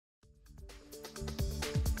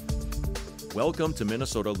Welcome to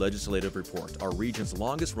Minnesota Legislative Report, our region's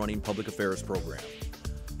longest-running public affairs program.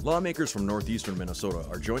 Lawmakers from northeastern Minnesota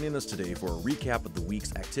are joining us today for a recap of the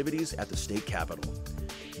week's activities at the state capitol.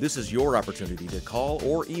 This is your opportunity to call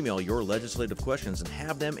or email your legislative questions and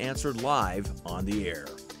have them answered live on the air.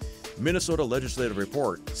 Minnesota Legislative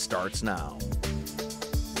Report starts now.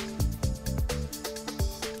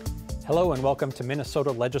 Hello and welcome to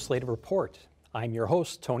Minnesota Legislative Report. I'm your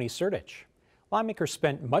host, Tony Sertich. Lawmakers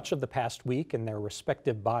spent much of the past week in their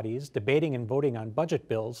respective bodies debating and voting on budget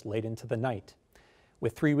bills late into the night.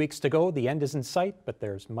 With 3 weeks to go, the end is in sight, but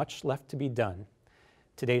there's much left to be done.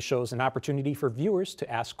 Today shows an opportunity for viewers to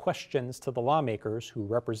ask questions to the lawmakers who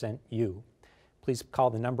represent you. Please call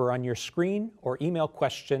the number on your screen or email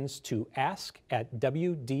questions to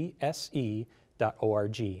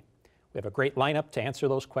ask@wdse.org. We have a great lineup to answer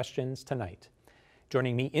those questions tonight.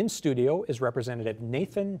 Joining me in studio is Representative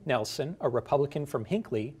Nathan Nelson, a Republican from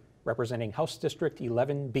Hinckley, representing House District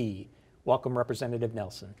 11B. Welcome, Representative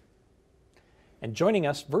Nelson. And joining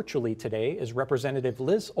us virtually today is Representative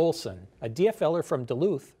Liz Olson, a DFLer from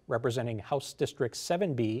Duluth, representing House District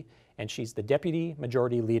 7B, and she's the Deputy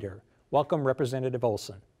Majority Leader. Welcome, Representative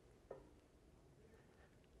Olson.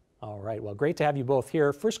 All right, well, great to have you both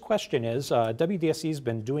here. First question is, WDSE's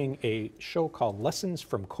been doing a show called Lessons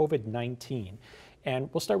from COVID-19.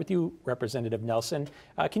 And we'll start with you, Representative Nelson.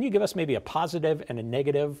 Can you give us maybe a positive and a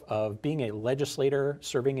negative of being a legislator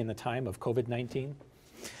serving in the time of COVID-19?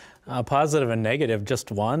 Positive and negative,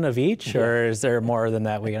 just one of each, or is there more than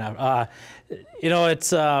that we can have?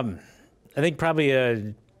 It's, I think probably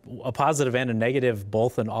a positive and a negative,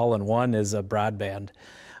 both and all in one, is a broadband.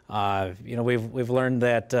 We've learned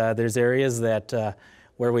that there's areas that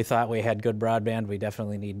where we thought we had good broadband, we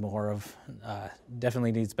definitely need more of,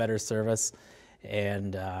 definitely needs better service.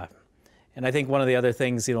 And I think one of the other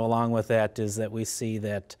things, along with that is that we see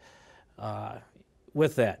that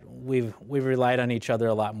with that, we've relied on each other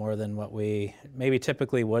a lot more than what we maybe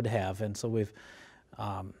typically would have. And so it's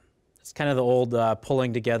kind of the old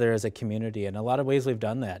pulling together as a community. In a lot of ways we've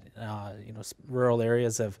done that. Rural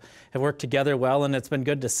areas have worked together well, and it's been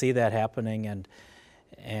good to see that happening.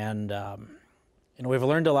 And we've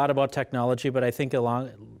learned a lot about technology, but I think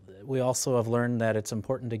we also have learned that it's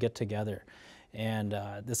important to get together. And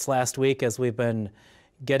this last week, as we've been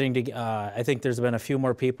getting to, I think there's been a few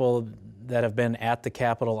more people that have been at the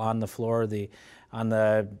Capitol on the floor. On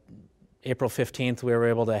the April 15th, we were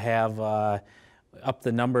able to have up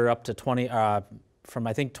the number up to 20, from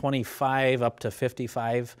I think 25 up to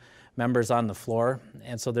 55 members on the floor.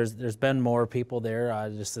 And so there's been more people there.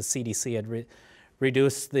 Just the CDC had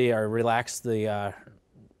relaxed the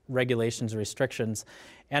regulations, restrictions.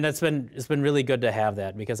 And it's been really good to have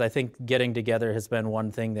that, because I think getting together has been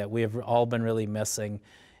one thing that we have all been really missing,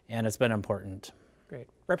 and it's been important. Great.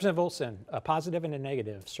 Representative Olson, a positive and a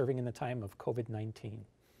negative, serving in the time of COVID-19.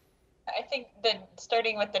 I think that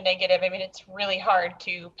starting with the negative, it's really hard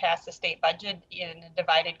to pass the state budget in a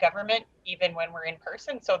divided government, even when we're in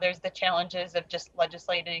person. So there's the challenges of just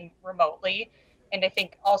legislating remotely. And I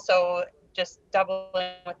think also just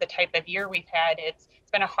doubling with the type of year we've had, it's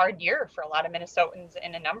been a hard year for a lot of Minnesotans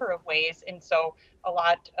in a number of ways. And so a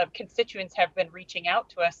lot of constituents have been reaching out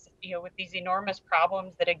to us, with these enormous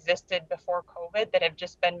problems that existed before COVID that have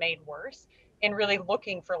just been made worse, and really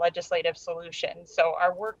looking for legislative solutions. So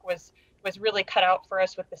our work was really cut out for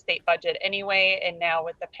us with the state budget anyway, and now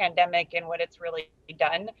with the pandemic and what it's really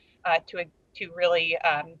done to really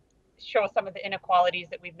show some of the inequalities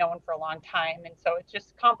that we've known for a long time. And so it's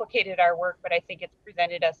just complicated our work, but I think it's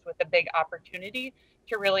presented us with a big opportunity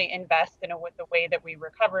to really invest in the way that we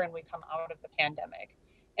recover and we come out of the pandemic.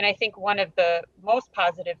 And I think one of the most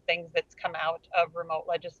positive things that's come out of remote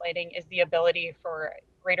legislating is the ability for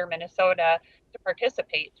Greater Minnesota to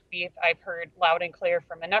participate. I've heard loud and clear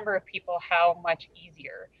from a number of people how much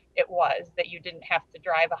easier it was, that you didn't have to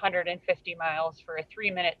drive 150 miles for a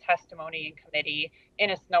 3-minute testimony in committee in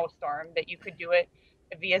a snowstorm, that you could do it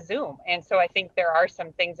via Zoom. And so I think there are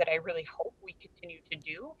some things that I really hope we continue to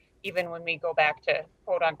do, even when we go back to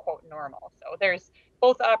quote unquote normal. So there's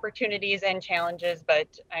both opportunities and challenges,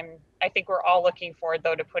 but I think we're all looking forward,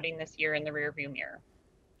 though, to putting this year in the rearview mirror.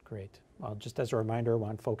 Great. Well, just as a reminder, I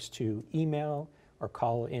want folks to email or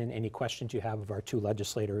call in any questions you have of our two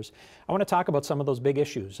legislators. I want to talk about some of those big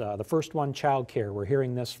issues. The first one, childcare. We're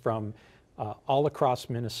hearing this from all across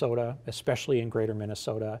Minnesota, especially in Greater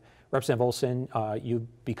Minnesota. Representative Olson, you've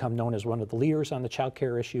become known as one of the leaders on the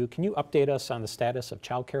childcare issue. Can you update us on the status of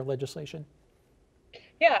childcare legislation?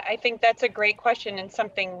 Yeah, I think that's a great question and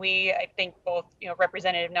something I think both,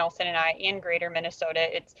 Representative Nelson and I in Greater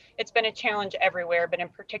Minnesota, it's been a challenge everywhere, but in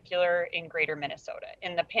particular in Greater Minnesota.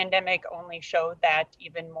 And the pandemic only showed that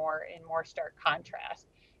even more in more stark contrast.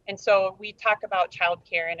 And so we talk about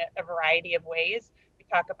childcare in a variety of ways. We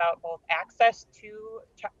talk about both access to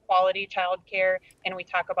quality childcare, and we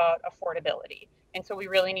talk about affordability. And so we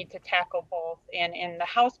really need to tackle both. And in the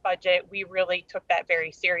House budget, we really took that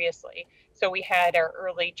very seriously. So we had our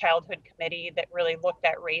early childhood committee that really looked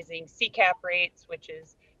at raising CCAP rates, which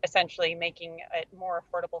is essentially making it more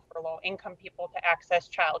affordable for low income people to access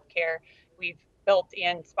childcare. We've built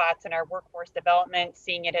in spots in our workforce development,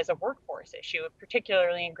 seeing it as a workforce issue,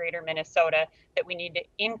 particularly in Greater Minnesota, that we need to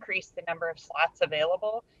increase the number of slots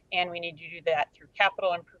available. And we need to do that through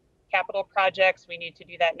capital projects. We need to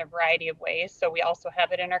do that in a variety of ways. So we also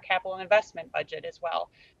have it in our capital investment budget as well.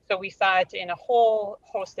 So we saw it in a whole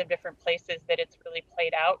host of different places that it's really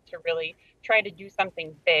played out to really try to do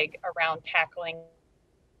something big around tackling.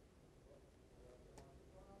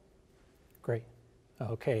 Great.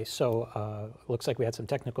 Okay, so looks like we had some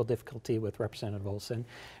technical difficulty with Representative Olson.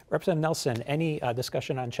 Representative Nelson, any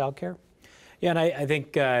discussion on childcare? Yeah, and I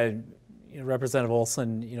think Representative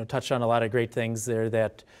Olson, touched on a lot of great things there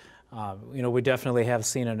that we definitely have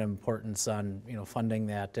seen an importance on, funding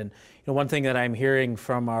that. And, one thing that I'm hearing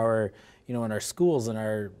from our, in our schools and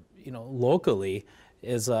our, locally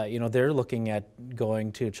is, they're looking at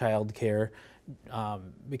going to childcare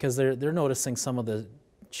because they're noticing some of the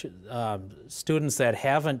students that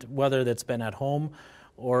haven't, whether that's been at home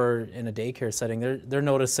or in a daycare setting, they're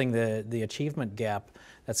noticing the achievement gap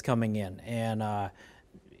that's coming in. And,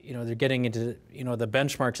 they're getting into, the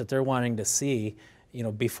benchmarks that they're wanting to see,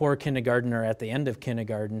 before kindergarten or at the end of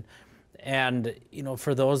kindergarten. And,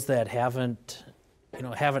 for those that haven't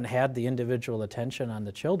had the individual attention on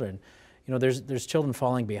the children, there's children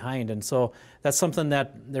falling behind. And so that's something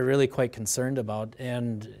that they're really quite concerned about.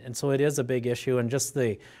 And so it is a big issue, and just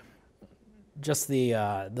the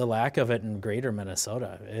lack of it in Greater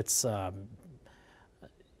Minnesota.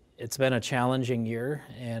 It's been a challenging year,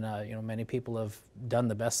 and many people have done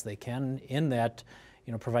the best they can in that,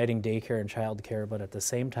 providing daycare and childcare, but at the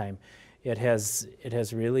same time, it has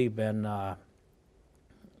really been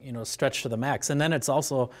stretched to the max. And then it's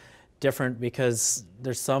also different because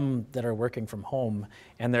there's some that are working from home,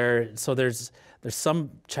 and there's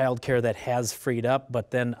some childcare that has freed up,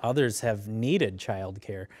 but then others have needed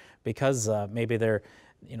childcare because maybe they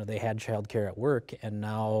had childcare at work, and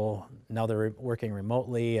now they're working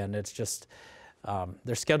remotely, and it's just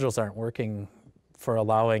their schedules aren't working for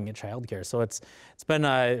allowing childcare. So it's been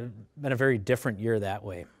a very different year that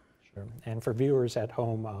way. Sure. And for viewers at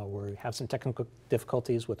home, we have some technical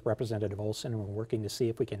difficulties with Representative Olson, and we're working to see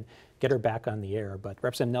if we can get her back on the air. But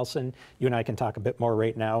Representative Nelson, you and I can talk a bit more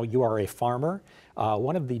right now. You are a farmer.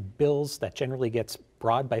 One of the bills that generally gets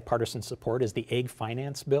broad bipartisan support is the Ag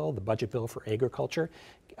Finance Bill, the budget bill for agriculture.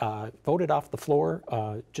 Voted off the floor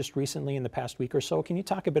just recently in the past week or so. Can you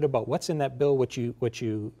talk a bit about what's in that bill, what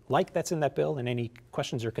you like that's in that bill, and any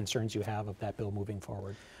questions or concerns you have of that bill moving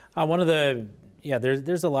forward?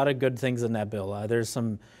 There's a lot of good things in that bill. There's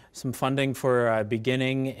some funding for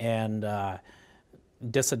beginning and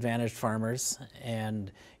disadvantaged farmers,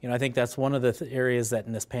 and I think that's one of the areas that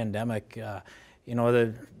in this pandemic,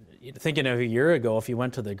 thinking of a year ago, if you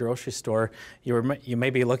went to the grocery store, you may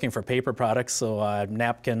be looking for paper products, so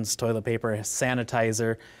napkins, toilet paper,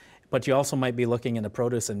 sanitizer, but you also might be looking in the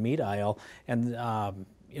produce and meat aisle, and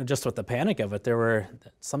just with the panic of it,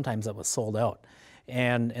 sometimes it was sold out.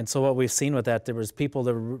 And so what we've seen with that, there was people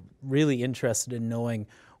that were really interested in knowing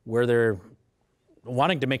where they're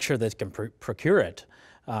wanting to make sure they can procure it,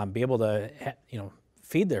 be able to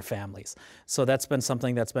feed their families. So that's been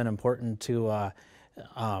something that's been important to.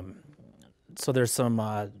 So there's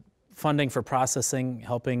some funding for processing,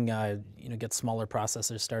 helping get smaller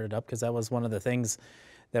processors started up, because that was one of the things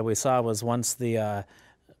that we saw was once the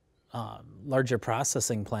larger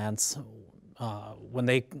processing plants. When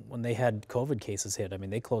they had COVID cases hit,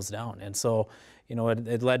 they closed down, and so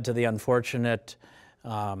it led to the unfortunate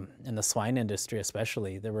in the swine industry,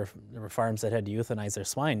 especially. There were farms that had to euthanize their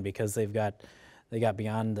swine because they got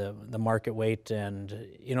beyond the market weight, and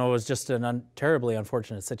it was just a terribly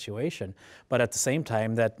unfortunate situation. But at the same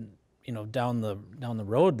time, that down the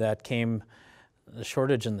road, that came the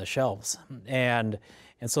shortage in the shelves, and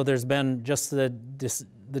so there's been just the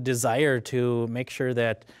desire to make sure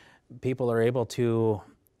that people are able to,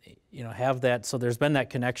 have that. So there's been that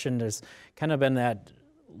connection. There's kind of been that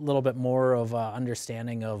little bit more of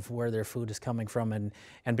understanding of where their food is coming from, and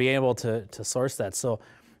be able to source that. So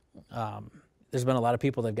there's been a lot of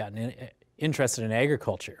people that have gotten interested in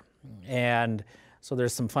agriculture, and so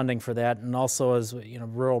there's some funding for that, and also as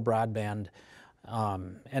rural broadband,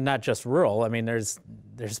 and not just rural. I mean, there's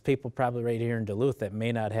people probably right here in Duluth that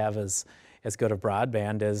may not have as good a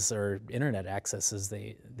broadband or internet access as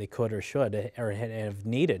they could or should or have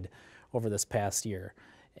needed over this past year,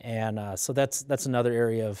 and so that's another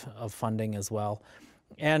area of funding as well.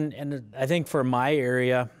 And I think for my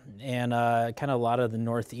area and kind of a lot of the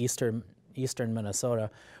northeastern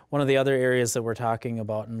Minnesota, one of the other areas that we're talking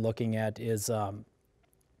about and looking at is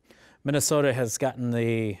Minnesota has gotten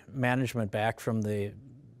the management back from the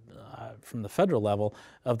federal level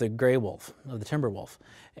of the gray wolf, of the timber wolf,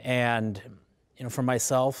 and for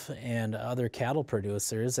myself and other cattle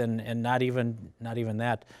producers, and not even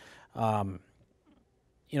that,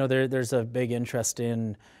 there's a big interest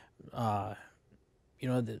in how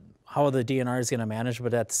the DNR is going to manage,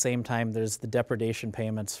 but at the same time, there's the depredation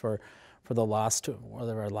payments for the loss to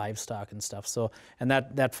our livestock and stuff. So, and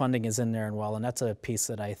that funding is in there and well, and that's a piece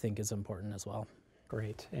that I think is important as well.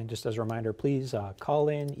 Great. And just as a reminder, please call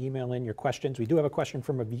in, email in your questions. We do have a question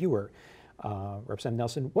from a viewer. Representative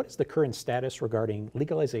Nelson, what is the current status regarding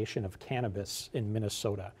legalization of cannabis in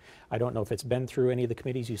Minnesota? I don't know if it's been through any of the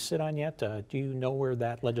committees you sit on yet. Do you know where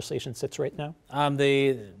that legislation sits right now?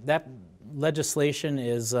 That legislation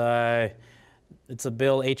is it's a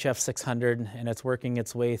bill HF 600, and it's working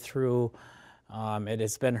its way through. It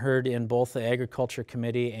has been heard in both the Agriculture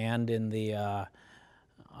Committee and in the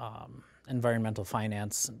Environmental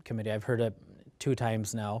Finance Committee. I've heard it 2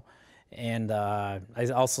 times now. And I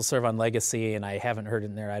also serve on Legacy, and I haven't heard it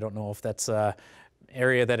in there. I don't know if that's an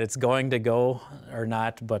area that it's going to go or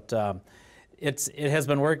not, but it has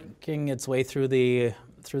been working its way through the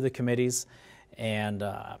committees, and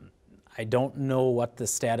I don't know what the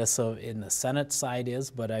status of in the Senate side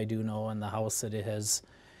is, but I do know in the House that it has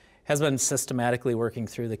been systematically working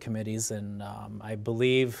through the committees, and I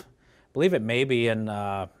believe it may be in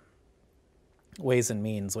Ways and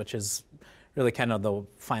Means, which is really kind of the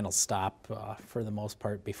final stop for the most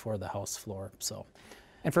part before the House floor. So,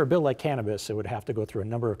 and for a bill like cannabis, it would have to go through a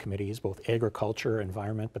number of committees, both agriculture,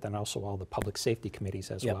 environment, but then also all the public safety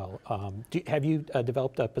committees as well. Have you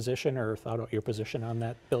developed a position or thought out your position on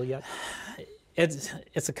that bill yet?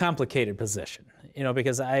 It's a complicated position,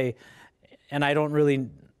 because I don't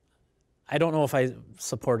know if I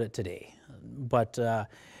support it today, but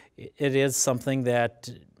it is something that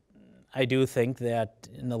I do think that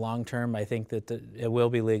in the long term, I think that it will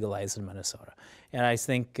be legalized in Minnesota. And I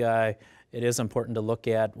think it is important to look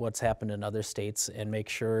at what's happened in other states and make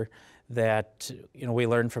sure that we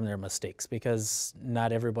learn from their mistakes, because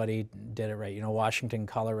not everybody did it right. Washington,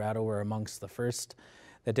 Colorado were amongst the first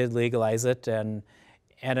that did legalize it, and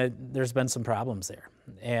there's been some problems there.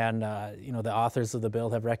 And the authors of the bill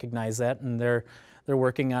have recognized that, and they're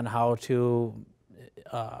working on how to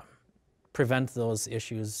prevent those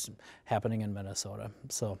issues happening in Minnesota.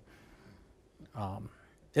 So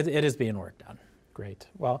it is being worked on. Great.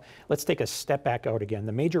 Well, let's take a step back out again.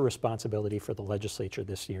 The major responsibility for the legislature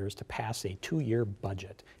this year is to pass a 2-year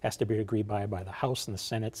budget. It has to be agreed by the House and the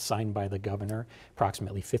Senate, signed by the governor.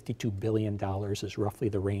 Approximately $52 billion is roughly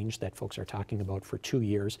the range that folks are talking about for 2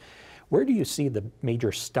 years. Where do you see the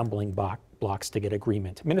major stumbling blocks to get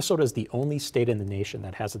agreement? Minnesota is the only state in the nation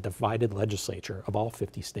that has a divided legislature of all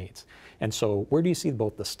 50 states. And so where do you see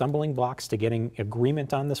both the stumbling blocks to getting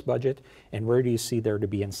agreement on this budget, and where do you see there to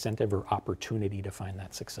be incentive or opportunity to find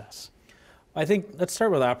that success? I think let's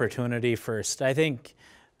start with opportunity first. I think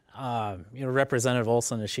Representative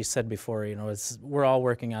Olson, as she said before, we're all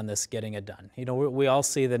working on this, getting it done. We all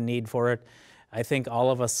see the need for it. I think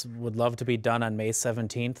all of us would love to be done on May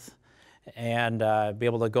 17th and be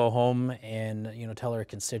able to go home and tell our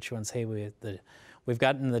constituents, hey, we've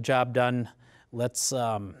gotten the job done. Let's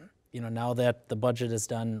now that the budget is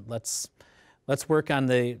done, let's work on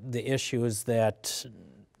the issues that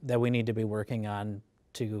we need to be working on,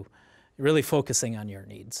 to really focusing on your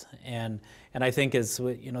needs. And I think that's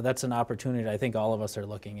an opportunity I think all of us are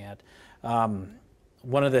looking at.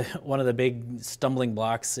 One of the big stumbling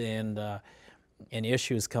blocks and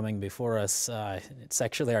issues coming before us, it's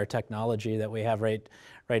actually our technology that we have right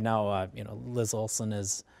now. Liz Olson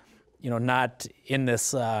is not in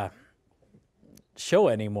this show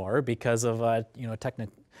anymore because of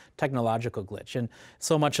technological glitch, and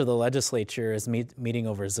so much of the legislature is meeting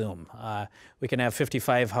over Zoom. We can have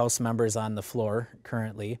 55 House members on the floor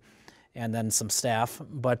currently, and then some staff.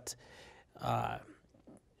 But I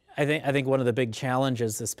think one of the big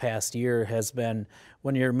challenges this past year has been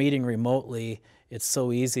when you're meeting remotely, it's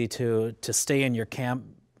so easy to stay in your camp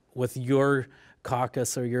with your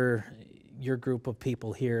caucus or your your group of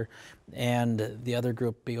people here and the other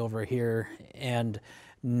group be over here and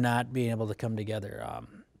not being able to come together.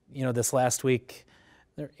 This last week,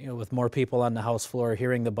 with more people on the House floor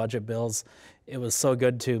hearing the budget bills, it was so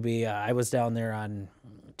good to be, I was down there on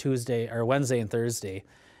Wednesday and Thursday,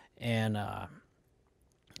 and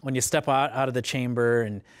when you step out of the chamber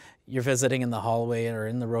and you're visiting in the hallway or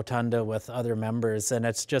in the rotunda with other members, and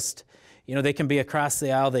it's just, they can be across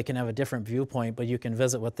the aisle, they can have a different viewpoint, but you can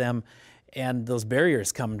visit with them, and those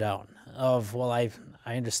barriers come down of, well, I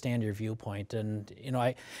understand your viewpoint, and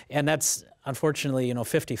and that's unfortunately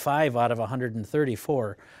 55 out of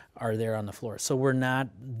 134 are there on the floor, so we're not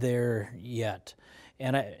there yet,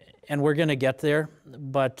 and we're going to get there,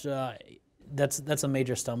 but that's a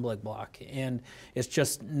major stumbling block, and it's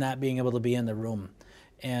just not being able to be in the room.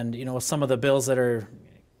 And some of the bills that are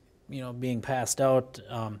being passed out,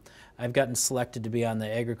 I've gotten selected to be on the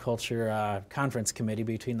Agriculture Conference Committee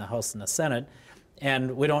between the House and the Senate,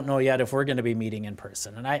 and we don't know yet if we're going to be meeting in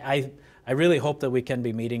person. And I really hope that we can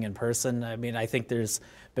be meeting in person. I mean, I think there's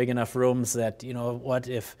big enough rooms that,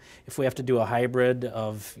 if we have to do a hybrid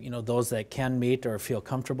of, those that can meet or feel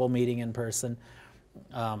comfortable meeting in person,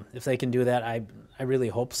 if they can do that, I really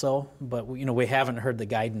hope so. But, we haven't heard the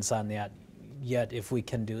guidance on that yet, if we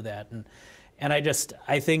can do that. And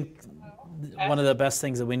I think one of the best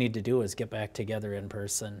things that we need to do is get back together in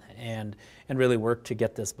person and really work to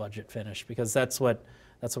get this budget finished, because that's what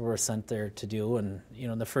we're sent there to do. And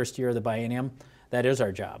in the first year of the biennium, that is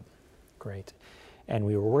our job. Great. And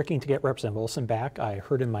we were working to get Representative Olson back. I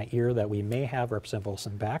heard in my ear that we may have Representative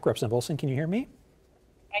Olson back. Representative Olson, can you hear me?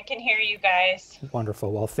 I can hear you guys.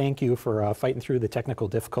 Wonderful. Well, thank you for fighting through the technical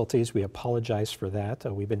difficulties. We apologize for that.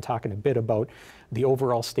 We've been talking a bit about the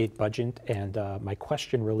overall state budget, and my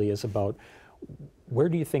question really is about where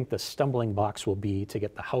do you think the stumbling blocks will be to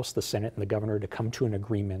get the House, the Senate, and the governor to come to an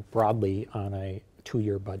agreement broadly on a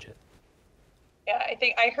 2-year budget? Yeah, I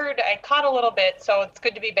think I caught a little bit, so it's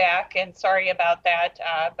good to be back, and sorry about that,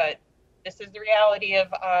 but this is the reality of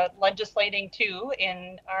legislating too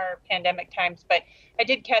in our pandemic times. But I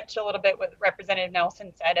did catch a little bit what Representative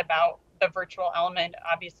Nelson said about the virtual element,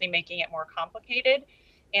 obviously making it more complicated.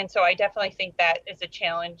 And so I definitely think that is a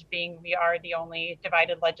challenge, being we are the only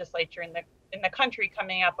divided legislature in the country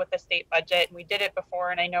coming up with a state budget. We did it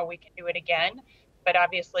before, and I know we can do it again, but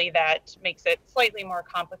obviously that makes it slightly more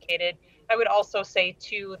complicated. I would also say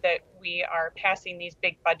too that we are passing these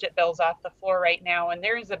big budget bills off the floor right now, and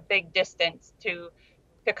there is a big distance to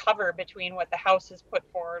cover between what the House has put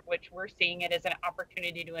forward, which we're seeing it as an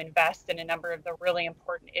opportunity to invest in a number of the really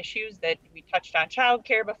important issues that we touched on: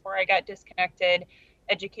 childcare before I got disconnected,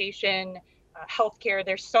 education, healthcare.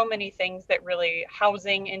 There's so many things that really,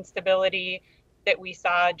 housing instability that we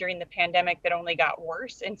saw during the pandemic that only got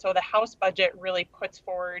worse. And so the House budget really puts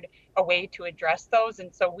forward a way to address those.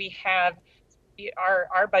 And so we have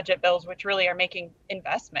our budget bills, which really are making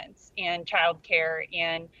investments in childcare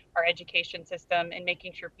and our education system and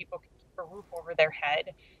making sure people can keep a roof over their head.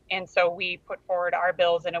 And so we put forward our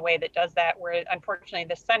bills in a way that does that, where unfortunately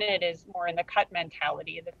the Senate is more in the cut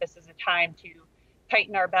mentality, that this is a time to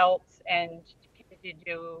tighten our belts and to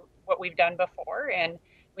do what we've done before. And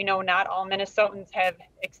we know not all Minnesotans have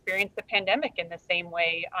experienced the pandemic in the same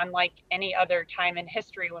way. Unlike any other time in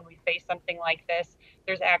history when we face something like this,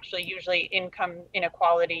 there's actually usually income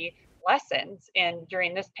inequality lessens. And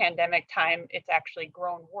during this pandemic time, it's actually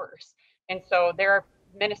grown worse. And so there are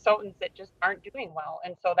Minnesotans that just aren't doing well.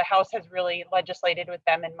 And so the House has really legislated with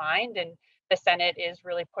them in mind, and the Senate is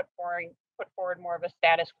really put forward more of a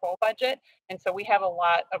status quo budget. And so we have a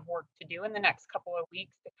lot of work to do in the next couple of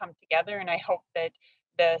weeks to come together. And I hope that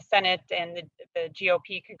the Senate and the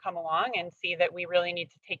GOP can come along and see that we really need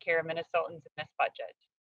to take care of Minnesotans in this budget.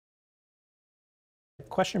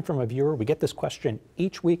 Question from a viewer. We get this question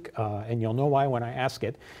each week, and you'll know why when I ask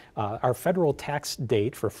it. Our federal tax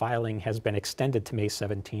date for filing has been extended to May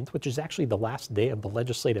 17th, which is actually the last day of the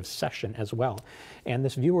legislative session as well. And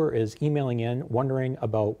this viewer is emailing in wondering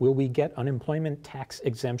about, will we get unemployment tax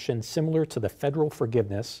exemption similar to the federal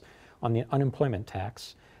forgiveness on the unemployment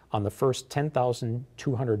tax on the first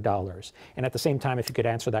 $10,200. And at the same time, if you could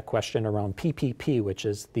answer that question around PPP, which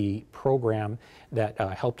is the program that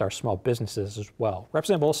helped our small businesses as well.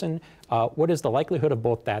 Representative Olson, what is the likelihood of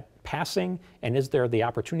both that passing, and is there the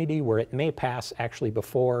opportunity where it may pass actually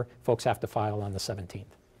before folks have to file on the 17th?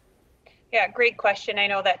 Yeah, great question. I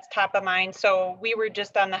know that's top of mind. So we were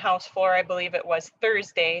just on the House floor, I believe it was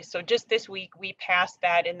Thursday. So just this week, we passed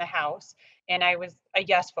that in the House. and I was a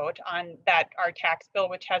yes vote on that, our tax bill,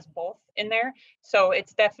 which has both in there. So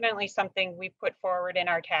it's definitely something we put forward in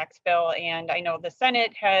our tax bill, and I know the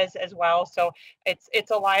Senate has as well. So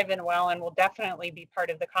it's alive and well, and will definitely be part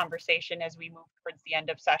of the conversation as we move towards the end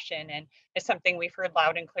of session. And it's something we've heard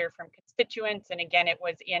loud and clear from constituents. And again, it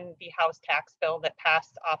was in the House tax bill that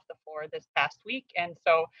passed off the floor this past week. And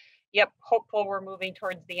so, yep, hopeful we're moving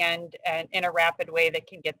towards the end and in a rapid way that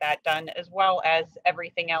can get that done, as well as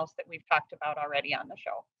everything else that we've talked about already on the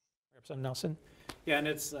show. Representative Nelson? Yeah, and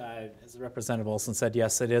it's, as Representative Olson said,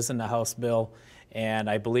 yes, it is in the House bill, and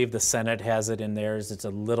I believe the Senate has it in theirs. It's a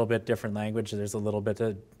little bit different language. There's a little bit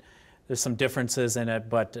of, there's some differences in it,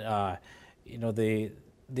 but you know, the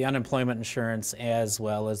unemployment insurance as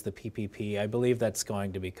well as the PPP, I believe that's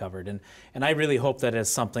going to be covered. And I really hope that is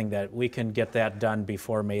something that we can get that done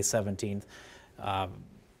before May 17th.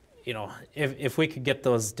 You know, if we could get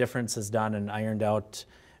those differences done and ironed out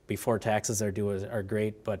before taxes are due are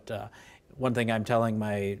great. But one thing I'm telling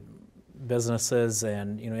my businesses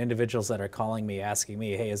and, you know, individuals that are calling me, asking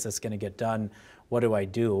me, hey, is this going to get done? What do I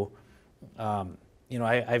do? You know,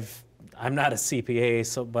 I'm not a CPA,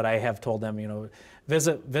 so, but I have told them, you know,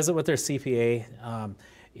 visit with their CPA.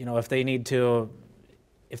 You know, if they need to,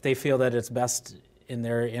 if they feel that it's best in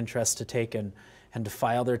their interest to take and to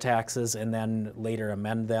file their taxes and then later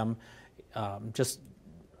amend them,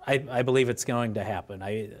 I believe it's going to happen.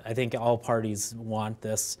 I think all parties want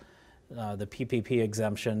this, the PPP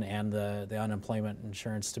exemption and the unemployment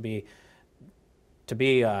insurance to be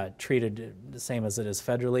treated the same as it is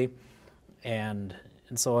federally, and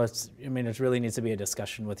so it's, I mean, it really needs to be a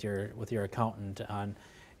discussion with your accountant on,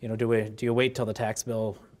 you know, do you wait till the tax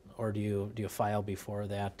bill, or do you file before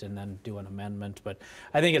that and then do an amendment? But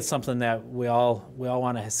I think it's something that we all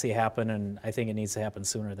want to see happen, and I think it needs to happen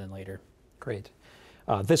sooner than later. Great.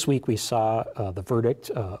 This week we saw the verdict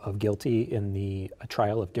of guilty in the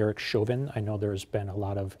trial of Derek Chauvin. I know there's been a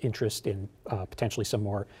lot of interest in potentially some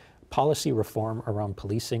more policy reform around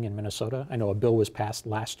policing in Minnesota. I know a bill was passed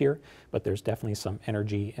last year, but there's definitely some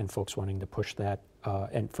energy and folks wanting to push that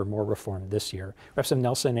and for more reform this year. Representative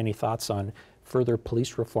Nelson, any thoughts on further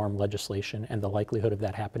police reform legislation and the likelihood of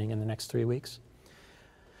that happening in the next 3 weeks?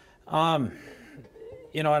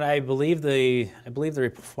 You know, and I believe the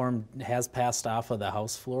reform has passed off of the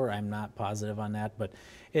House floor. I'm not positive on that, but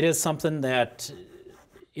it is something that,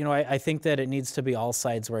 you know, I think that it needs to be all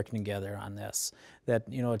sides working together on this. That,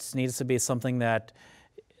 you know, it needs to be something that,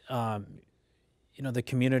 you know, the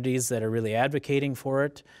communities that are really advocating for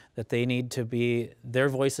it, that they need to be, their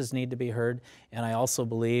voices need to be heard. And I also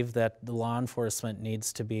believe that the law enforcement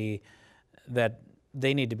needs to be, that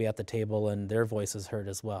they need to be at the table and their voices heard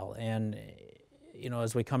as well. And, you know,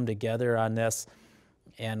 as we come together on this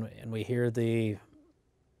and we hear the,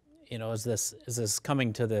 you know, is this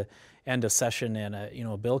coming to the end of session and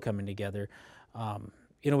a bill coming together,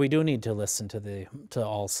 you know, we do need to listen to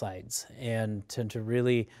all sides and to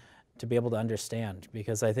really to be able to understand,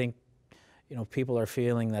 because I think, you know, people are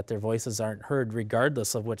feeling that their voices aren't heard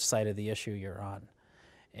regardless of which side of the issue you're on.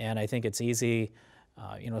 And I think it's easy,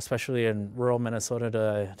 you know, especially in rural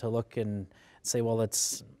Minnesota to look and say, well,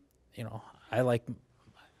 it's, you know,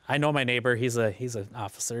 I know my neighbor, he's an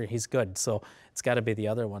officer, he's good, so it's got to be the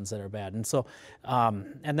other ones that are bad. And so,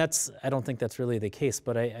 and I don't think that's really the case,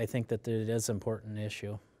 but I think that it is an important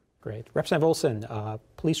issue. Great. Representative Olson,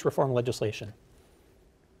 police reform legislation.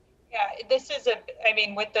 Yeah, this is I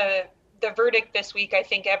mean, with the verdict this week, I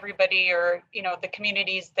think everybody, or, you know, the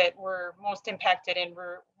communities that were most impacted and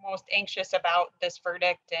were most anxious about this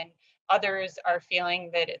verdict, and others are feeling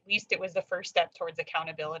that at least it was the first step towards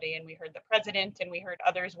accountability. And we heard the president and we heard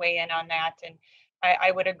others weigh in on that. And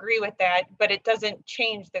I would agree with that, but it doesn't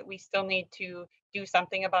change that we still need to do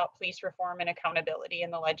something about police reform and accountability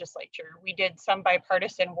in the legislature. We did some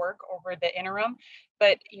bipartisan work over the interim,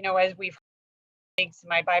 but, you know, as we've heard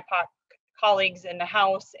my BIPOC colleagues in the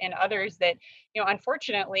House and others, that, you know,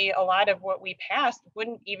 unfortunately, a lot of what we passed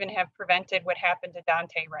wouldn't even have prevented what happened to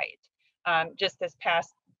Dante Wright just this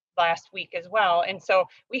last week as well. And so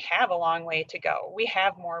we have a long way to go. We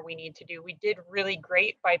have more we need to do. We did really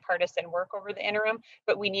great bipartisan work over the interim,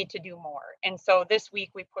 but we need to do more. And so this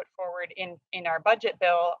week we put forward in our budget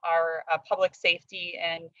bill, our public safety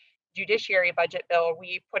and judiciary budget bill,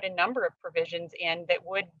 we put a number of provisions in that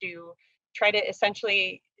would try to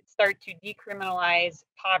essentially start to decriminalize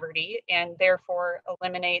poverty and therefore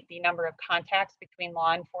eliminate the number of contacts between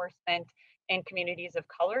law enforcement and communities of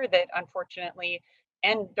color that unfortunately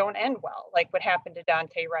don't end well, like what happened to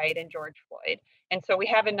Dante Wright and George Floyd. And so we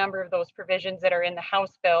have a number of those provisions that are in the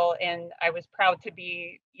House bill, and I was proud to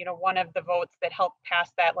be, one of the votes that helped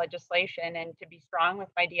pass that legislation, and to be strong with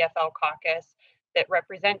my DFL caucus that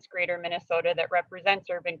represents Greater Minnesota, that represents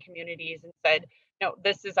urban communities, and said, no,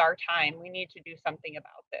 this is our time. We need to do something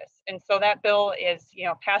about this. And so that bill is,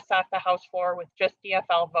 passed off the House floor with just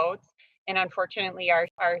DFL votes. And unfortunately,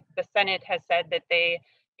 the Senate has said that they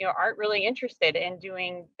aren't really interested in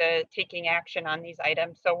taking action on these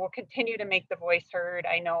items. So we'll continue to make the voice heard.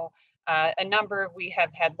 I know we have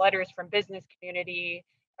had letters from business community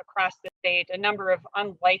across the state, a number of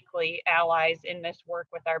unlikely allies in this work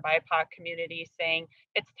with our BIPOC community saying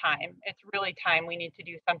it's time. It's really time. We need to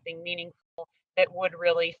do something meaningful that would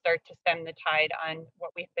really start to stem the tide on what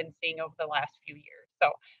we've been seeing over the last few years. So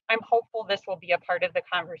I'm hopeful this will be a part of the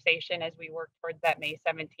conversation as we work towards that May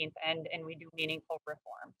 17th end and we do meaningful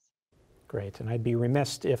reforms. Great, and I'd be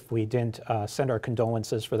remiss if we didn't send our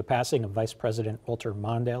condolences for the passing of Vice President Walter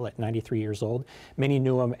Mondale at 93 years old. Many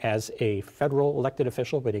knew him as a federal elected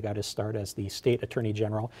official, but he got his start as the state attorney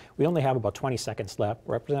general. We only have about 20 seconds left.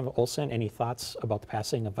 Representative Olson, any thoughts about the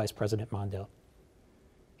passing of Vice President Mondale?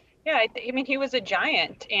 Yeah, I mean, he was a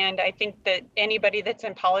giant, and I think that anybody that's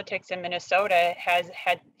in politics in Minnesota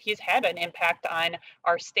he's had an impact on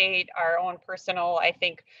our state, our own personal, I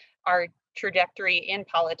think our trajectory in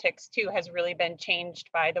politics too has really been changed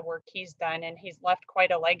by the work he's done, and he's left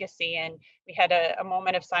quite a legacy. And we had a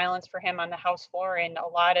moment of silence for him on the House floor, and a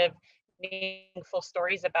lot of meaningful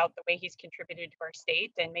stories about the way he's contributed to our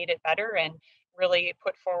state and made it better, and really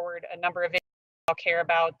put forward a number of I'll care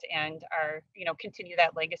about and continue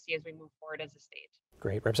that legacy as we move forward as a state.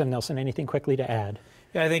 Great. Representative Nelson, anything quickly to add?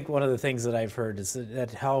 Yeah, I think one of the things that I've heard is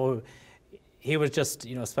that how he was just,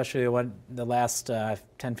 especially the last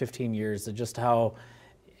 10, 15 years, just how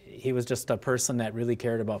he was just a person that really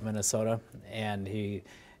cared about Minnesota, and he,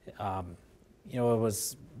 it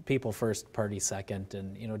was people first, party second,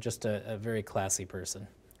 and, just a very classy person.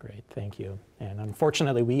 Great, thank you. And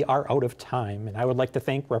unfortunately, we are out of time, and I would like to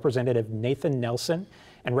thank Representative Nathan Nelson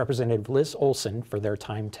and Representative Liz Olson for their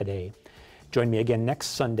time today. Join me again next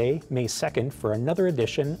Sunday, May 2nd, for another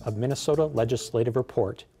edition of Minnesota Legislative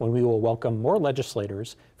Report, when we will welcome more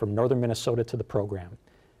legislators from northern Minnesota to the program.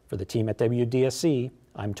 For the team at WDSC,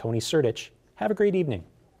 I'm Tony Sertich. Have a great evening.